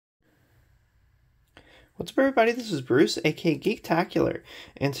What's up, everybody? This is Bruce, aka Geektacular,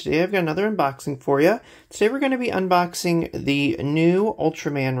 and today I've got another unboxing for you. Today we're going to be unboxing the new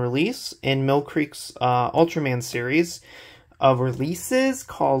Ultraman release in Mill Creek's Ultraman series of releases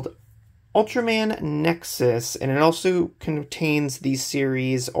called Ultraman Nexus, and it also contains the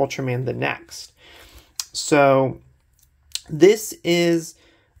series Ultraman the Next. So this is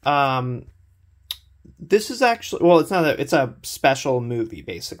actually, well, it's a special movie,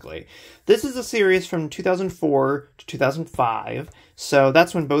 basically. This is a series from 2004 to 2005, so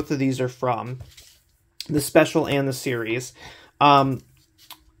that's when both of these are from, the special and the series.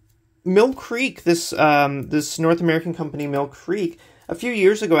 Mill Creek, this North American company, Mill Creek, a few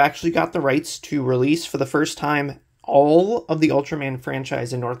years ago actually got the rights to release for the first time all of the Ultraman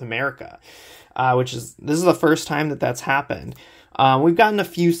franchise in North America, this is the first time that that's happened. We've gotten a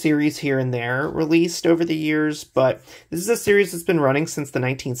few series here and there released over the years, but this is a series that's been running since the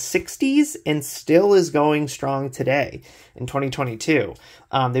 1960s and still is going strong today in 2022.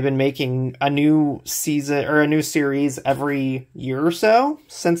 They've been making a new season or a new series every year or so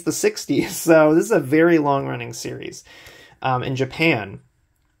since the 60s. So this is a very long-running series in Japan,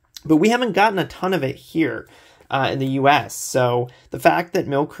 but we haven't gotten a ton of it here in the US. So the fact that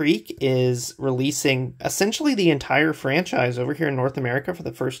Mill Creek is releasing essentially the entire franchise over here in North America for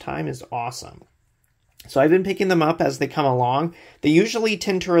the first time is awesome. So I've been picking them up as they come along. They usually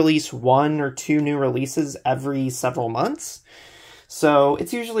tend to release 1 or 2 new releases every several months. So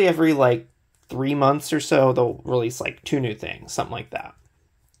it's usually every like 3 months or so they'll release like 2 new things, something like that.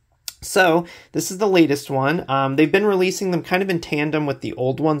 So this is the latest one. They've been releasing them kind of in tandem with the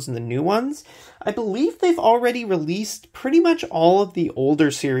old ones and the new ones. I believe they've already released pretty much all of the older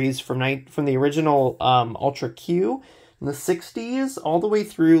series from the original Ultra Q in the 60s all the way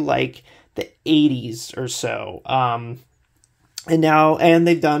through like the 80s or so. And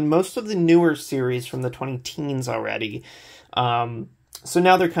they've done most of the newer series from the 20-teens already. So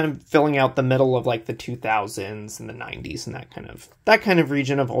now they're kind of filling out the middle of like the 2000s and the 90s and that kind of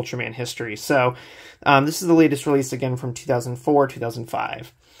region of Ultraman history. So this is the latest release again from 2004,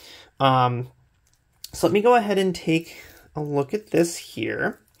 2005. So let me go ahead and take a look at this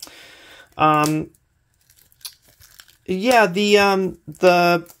here.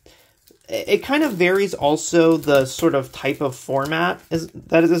 It kind of varies also the sort of type of format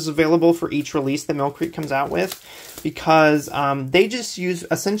that is available for each release that Mill Creek comes out with, because they just use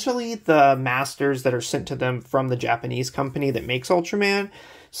essentially the masters that are sent to them from the Japanese company that makes Ultraman.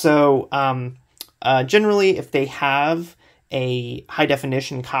 So generally, if they have a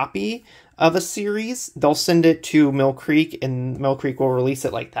high-definition copy of a series, they'll send it to Mill Creek, and Mill Creek will release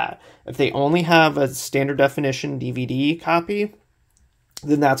it like that. If they only have a standard definition DVD copy,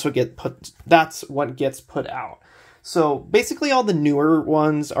 then that's what gets put out. So basically all the newer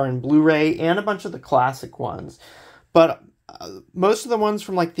ones are in Blu-ray and a bunch of the classic ones. But most of the ones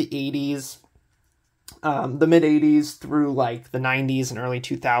from like the 80s, the mid-80s through like the 90s and early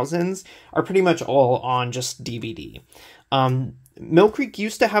 2000s are pretty much all on just DVD. Mill Creek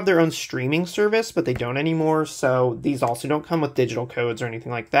used to have their own streaming service, but they don't anymore, so these also don't come with digital codes or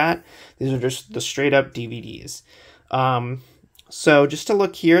anything like that. These are just the straight-up DVDs. So just to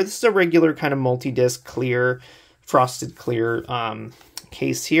look here, this is a regular kind of multi-disc clear, frosted clear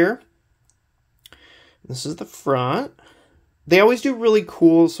case here. This is the front. They always do really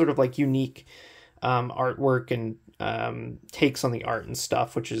cool sort of like unique artwork and takes on the art and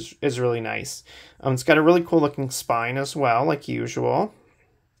stuff, which is really nice. It's got a really cool looking spine as well, like usual.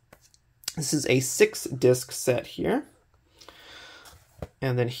 This is a 6-disc set here.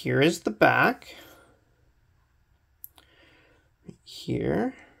 And then here is the back.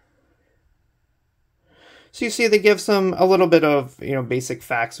 Here. So you see they give a little bit of, basic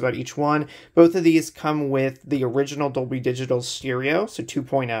facts about each one. Both of these come with the original Dolby Digital Stereo, so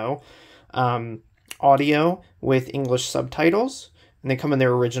 2.0, audio with English subtitles, and they come in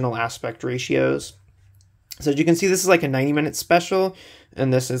their original aspect ratios. So as you can see, this is like a 90-minute special,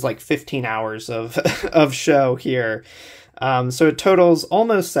 and this is like 15 hours of, of show here. So it totals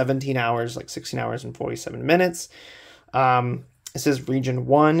almost 17 hours, like 16 hours and 47 minutes. This is Region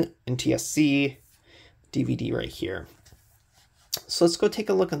 1 in TSC, DVD right here. So let's go take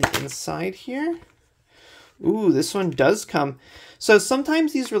a look on the inside here. Ooh, this one does come. So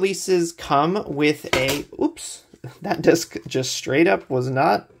sometimes these releases come with a... Oops, that disc just straight up was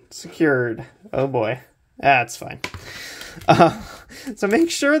not secured. Oh boy, that's fine. So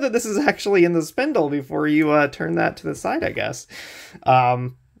make sure that this is actually in the spindle before you turn that to the side, I guess.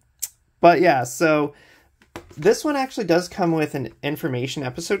 But yeah, so... This one actually does come with an information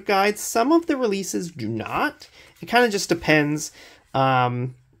episode guide. Some of the releases do not. It kind of just depends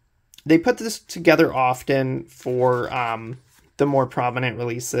they put this together often for the more prominent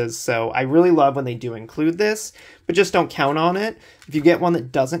releases, so I really love when they do include this, but just don't count on it. If you get one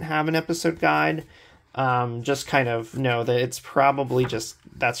that doesn't have an episode guide, just kind of know that it's probably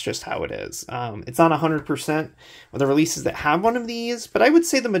that's just how it is. It's not 100% of the releases that have one of these, but I would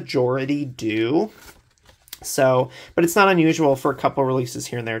say the majority do. So, but it's not unusual for a couple releases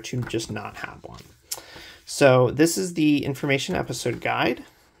here and there to just not have one. So this is the information episode guide.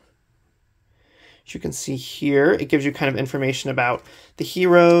 As you can see here, it gives you kind of information about the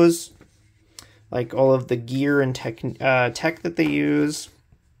heroes, like all of the gear and tech that they use.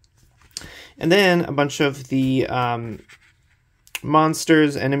 And then a bunch of the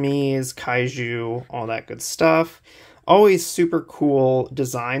monsters, enemies, kaiju, all that good stuff. Always super cool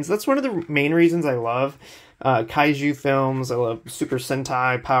designs. That's one of the main reasons I love kaiju films. I love Super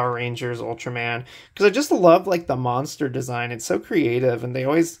Sentai, Power Rangers, Ultraman, because I just love like the monster design. It's so creative, and they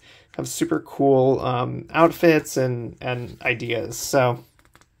always have super cool outfits and ideas. So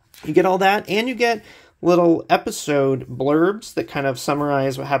you get all that, and you get little episode blurbs that kind of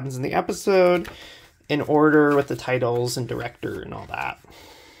summarize what happens in the episode in order with the titles and director and all that.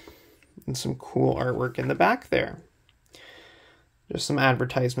 And some cool artwork in the back there. There's some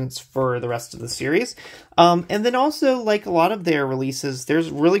advertisements for the rest of the series. And then also, like a lot of their releases,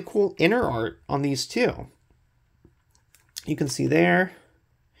 there's really cool inner art on these too. You can see there.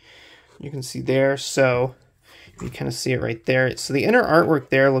 You can see there. So you kind of see it right there. So the inner artwork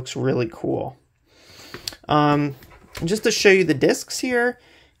there looks really cool. Just to show you the discs here,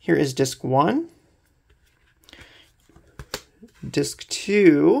 here is disc 1, disc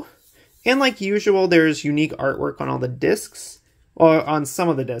 2, and like usual, there's unique artwork on all the discs. Or on some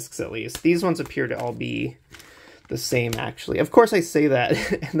of the discs, at least. These ones appear to all be the same, actually. Of course, I say that,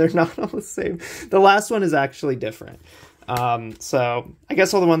 and they're not all the same. The last one is actually different. So I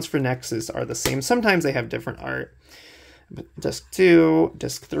guess all the ones for Nexus are the same. Sometimes they have different art. Disc 2,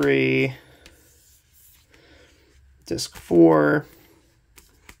 Disc 3, Disc 4,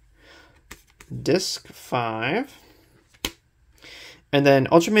 Disc 5. And then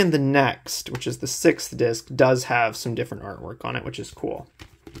Ultraman the Next, which is the 6th disc, does have some different artwork on it, which is cool.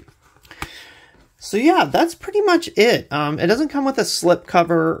 So yeah, that's pretty much it. It doesn't come with a slip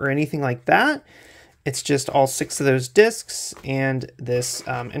cover or anything like that. It's just all 6 of those discs and this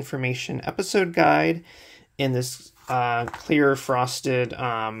information episode guide in this clear frosted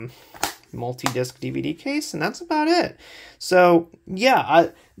multi-disc DVD case, and that's about it. So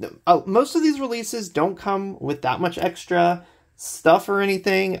yeah, most of these releases don't come with that much extra stuff or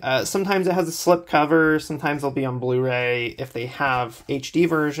anything. Sometimes it has a slip cover, sometimes they'll be on Blu-ray if they have HD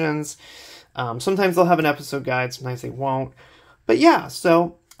versions. Sometimes they'll have an episode guide, sometimes they won't. But yeah,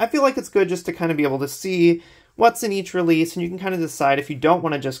 so I feel like it's good just to kind of be able to see what's in each release, and you can kind of decide if you don't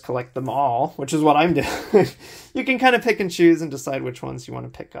want to just collect them all, which is what I'm doing. You can kind of pick and choose and decide which ones you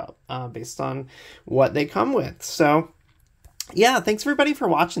want to pick up based on what they come with. So yeah, thanks everybody for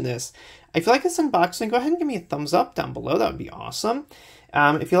watching this. If you like this unboxing, go ahead and give me a thumbs up down below. That would be awesome.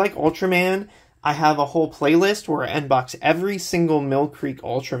 If you like Ultraman, I have a whole playlist where I unbox every single Mill Creek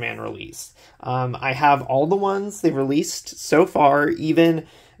Ultraman release. I have all the ones they've released so far, even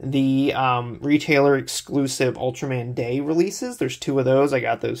the retailer exclusive Ultraman Day releases. There's 2 of those. I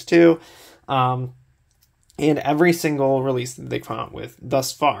got those too. And every single release that they come out with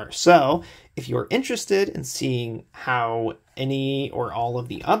thus far. So if you're interested in seeing how any or all of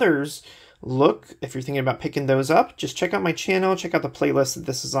the others look, if you're thinking about picking those up, just check out my channel, check out the playlist that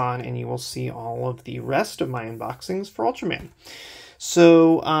this is on, and you will see all of the rest of my unboxings for Ultraman.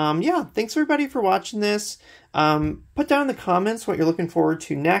 So, yeah, thanks everybody for watching this. Put down in the comments what you're looking forward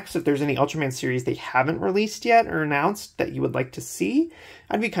to next. If there's any Ultraman series they haven't released yet or announced that you would like to see,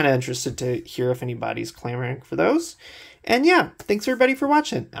 I'd be kind of interested to hear if anybody's clamoring for those. And yeah, thanks everybody for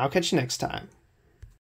watching. I'll catch you next time.